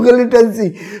and Google it and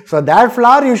see. So that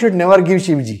flower you should never give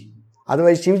Shivji.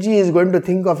 Otherwise Shivji is going to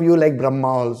think of you like Brahma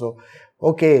also.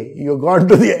 Okay, you've gone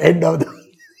to the end of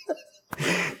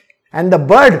the... And the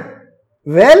bird,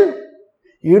 well,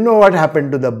 you know what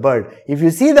happened to the bird. If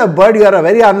you see the bird, you are a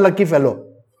very unlucky fellow.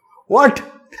 What?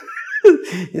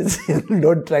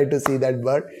 Don't try to see that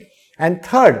bird. And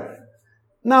third,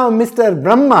 now Mr.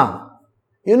 Brahma,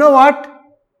 you know what?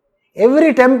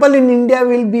 Every temple in India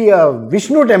will be a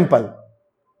Vishnu temple.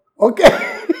 Okay?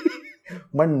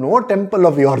 But no temple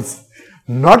of yours.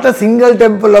 Not a single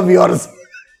temple of yours.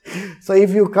 So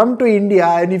if you come to India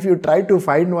and if you try to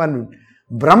find one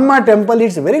Brahma temple,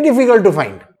 it's very difficult to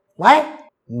find. Why?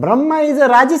 Brahma is a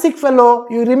Rajasic fellow.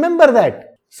 You remember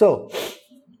that. So,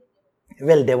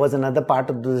 well, there was another part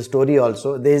of the story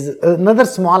also. There is another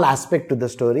small aspect to the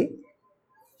story.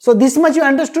 So this much you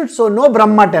understood. So no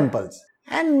Brahma temples.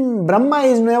 And Brahma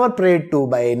is never prayed to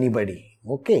by anybody.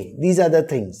 Okay. These are the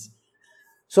things.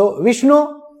 So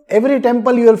Vishnu, every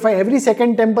temple you will find, every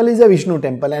second temple is a Vishnu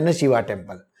temple and a Shiva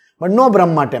temple. But no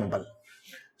Brahma temple.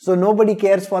 So nobody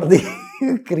cares for the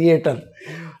creator.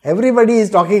 Everybody is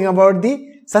talking about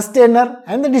the sustainer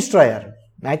and the destroyer.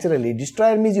 Naturally,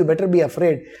 destroyer means you better be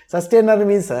afraid. Sustainer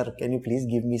means, sir, can you please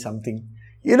give me something?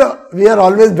 We are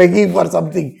always begging for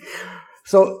something.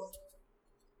 So,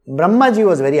 Brahmaji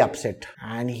was very upset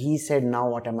and he said, now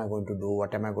what am I going to do?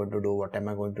 What am I going to do? What am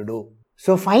I going to do?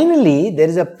 So finally, there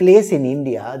is a place in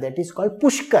India that is called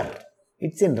Pushkar.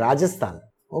 It's in Rajasthan.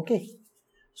 Okay.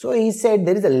 So he said,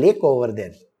 there is a lake over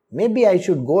there. Maybe I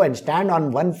should go and stand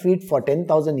on 1 foot for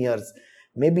 10,000 years.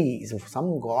 Maybe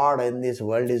some god in this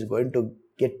world is going to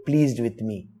get pleased with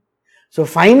me. So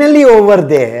finally over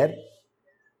there,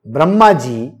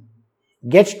 Brahmaji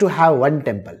gets to have one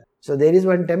temple. So there is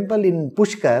one temple in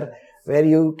Pushkar where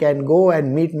you can go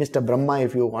and meet Mr. Brahma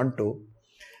if you want to.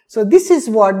 So this is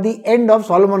what the end of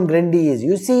Solomon Grundy is.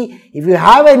 You see, if you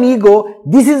have an ego,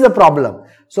 this is the problem.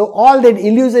 So all that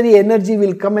illusory energy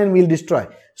will come and will destroy.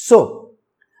 So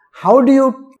how do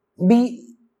you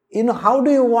be, how do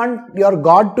you want your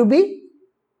God to be?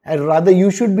 And rather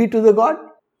you should be to the God?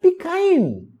 Be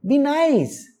kind, be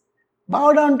nice,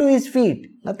 bow down to his feet.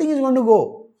 Nothing is going to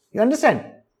go. You understand?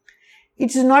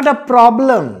 It's not a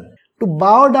problem. To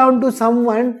bow down to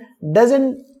someone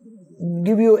doesn't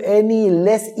give you any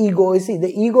less ego. You see, the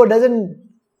ego doesn't,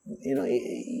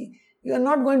 you are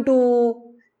not going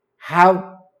to have,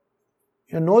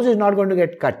 your nose is not going to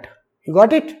get cut. You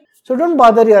got it? So don't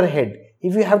bother your head.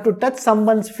 If you have to touch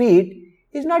someone's feet,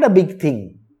 it's not a big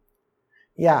thing.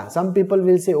 Yeah, some people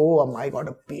will say, oh, I got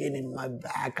a pain in my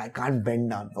back, I can't bend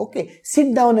down. Okay,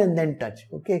 sit down and then touch.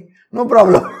 Okay, no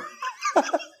problem.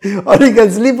 Or you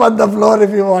can sleep on the floor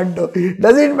if you want to.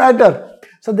 Doesn't matter.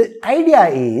 So the idea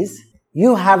is,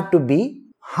 you have to be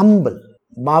humble,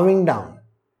 bowing down.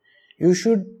 You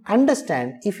should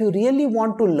understand, if you really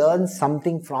want to learn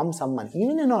something from someone,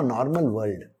 even in our normal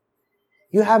world,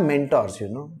 you have mentors,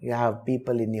 you have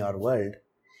people in your world.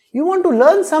 You want to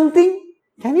learn something,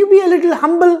 can you be a little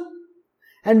humble?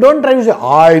 And don't try to say,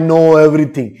 I know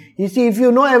everything. You see, if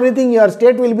you know everything, your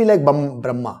state will be like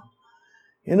Brahma.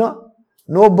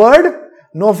 No bird,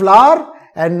 no flower,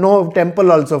 and no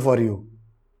temple also for you.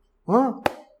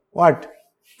 What?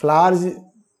 Flowers,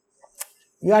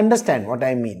 you understand what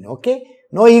I mean, okay?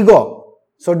 No ego.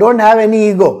 So don't have any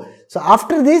ego. So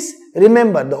after this,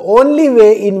 remember, the only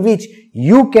way in which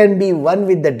you can be one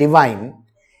with the divine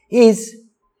is,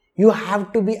 you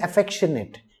have to be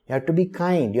affectionate, you have to be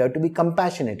kind, you have to be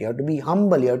compassionate, you have to be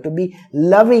humble, you have to be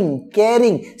loving,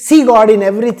 caring, see God in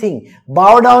everything,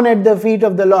 bow down at the feet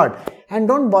of the Lord, and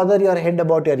don't bother your head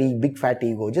about your big fat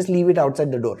ego, just leave it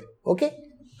outside the door, okay?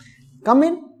 Come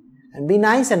in and be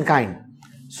nice and kind.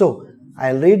 So,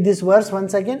 I'll read this verse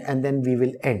once again and then we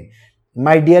will end.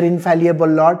 My dear infallible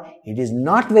Lord, it is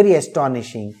not very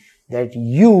astonishing that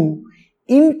you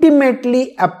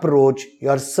intimately approach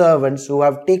your servants who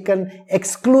have taken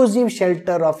exclusive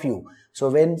shelter of you. So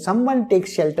when someone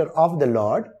takes shelter of the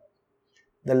Lord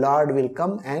will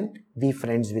come and be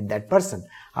friends with that person.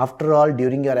 After all,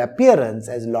 during your appearance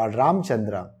as Lord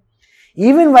Ramchandra,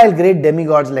 even while great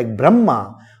demigods like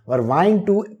Brahma were vying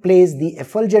to place the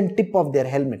effulgent tip of their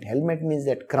helmet means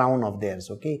that crown of theirs,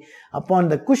 okay, upon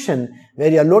the cushion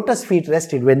where your lotus feet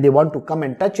rested, when they want to come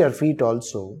and touch your feet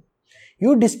also,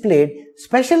 you displayed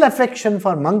special affection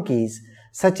for monkeys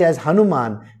such as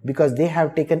Hanuman, because they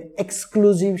have taken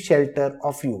exclusive shelter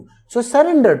of you. So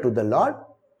surrender to the Lord.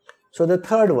 So the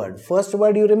third word, first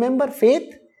word you remember,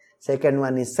 faith. Second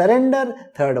one is surrender.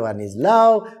 Third one is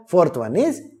love. Fourth one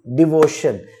is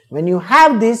devotion. When you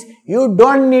have this, you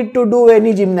don't need to do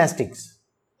any gymnastics.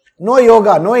 No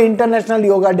yoga, no international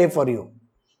yoga day for you.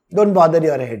 Don't bother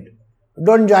your head.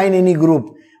 Don't join any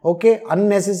group. Okay,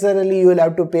 unnecessarily you will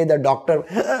have to pay the doctor,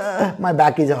 my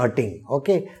back is hurting,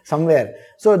 okay, somewhere.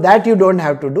 So that you don't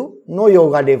have to do, no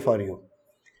yoga day for you.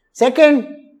 Second,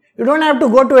 you don't have to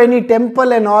go to any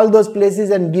temple and all those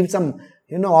places and give some,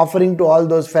 offering to all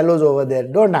those fellows over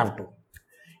there. Don't have to.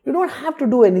 You don't have to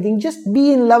do anything, just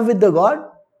be in love with the God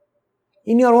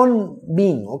in your own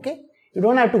being, okay. You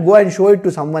don't have to go and show it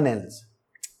to someone else.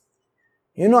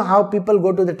 You know how people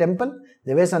go to the temple?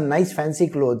 They wear some nice fancy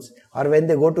clothes, or when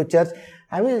they go to church.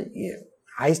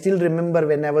 I still remember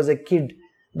when I was a kid,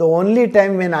 the only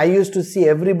time when I used to see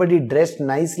everybody dressed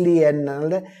nicely and all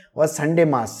that was Sunday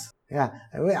Mass. Yeah,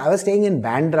 I was staying in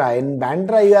Bandra. In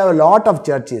Bandra, you have a lot of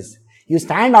churches. You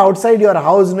stand outside your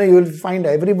house, you will find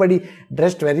everybody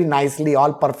dressed very nicely,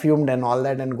 all perfumed and all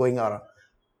that, and going around.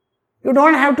 You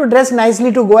don't have to dress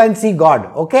nicely to go and see God,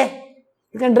 okay?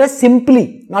 You can dress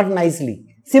simply, not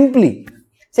nicely. Simply.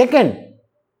 Second,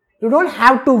 you don't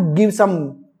have to give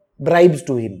some bribes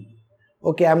to him.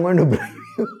 Okay, I'm going to bribe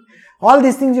you. All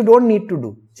these things you don't need to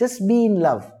do. Just be in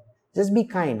love. Just be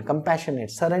kind,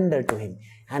 compassionate, surrender to him.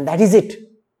 And that is it.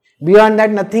 Beyond that,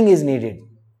 nothing is needed.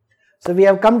 So we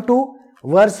have come to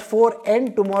verse 4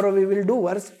 and tomorrow we will do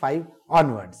verse 5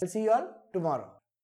 onwards. I'll see you all tomorrow.